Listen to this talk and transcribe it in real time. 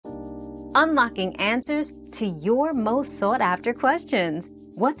unlocking answers to your most sought-after questions.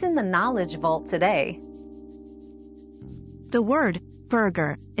 What's in the Knowledge Vault today? The word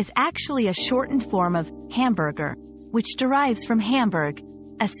burger is actually a shortened form of hamburger, which derives from Hamburg,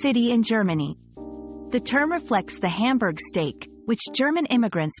 a city in Germany. The term reflects the Hamburg steak, which German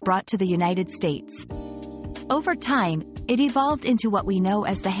immigrants brought to the United States. Over time, it evolved into what we know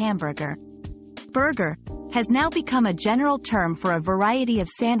as the hamburger. Burger has now become a general term for a variety of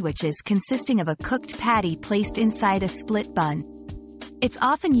sandwiches consisting of a cooked patty placed inside a split bun. It's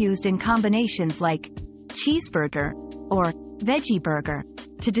often used in combinations like cheeseburger or veggie burger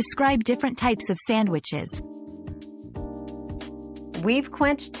to describe different types of sandwiches. We've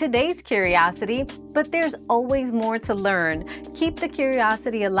quenched today's curiosity, but there's always more to learn. Keep the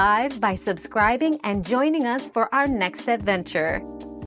curiosity alive by subscribing and joining us for our next adventure.